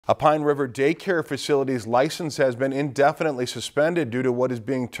A Pine River daycare facility's license has been indefinitely suspended due to what is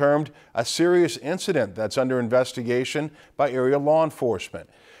being termed a serious incident that's under investigation by area law enforcement.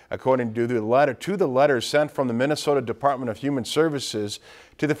 According to the letter sent from the Minnesota Department of Human Services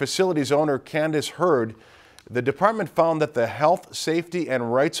to the facility's owner, Candace Hurd, the department found that the health, safety,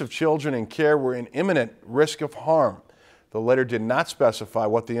 and rights of children in care were in imminent risk of harm. The letter did not specify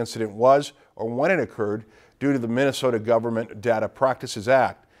what the incident was or when it occurred due to the Minnesota Government Data Practices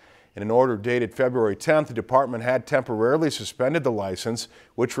Act. In an order dated February 10th, the department had temporarily suspended the license,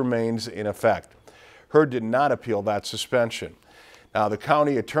 which remains in effect. Hurd did not appeal that suspension. Now, the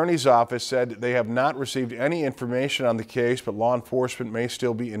county attorney's office said they have not received any information on the case, but law enforcement may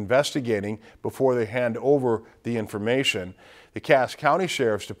still be investigating before they hand over the information. The Cass County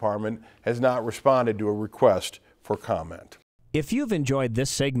Sheriff's Department has not responded to a request for comment. If you've enjoyed this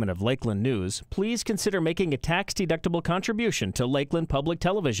segment of Lakeland News, please consider making a tax-deductible contribution to Lakeland Public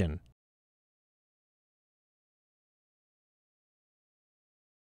Television.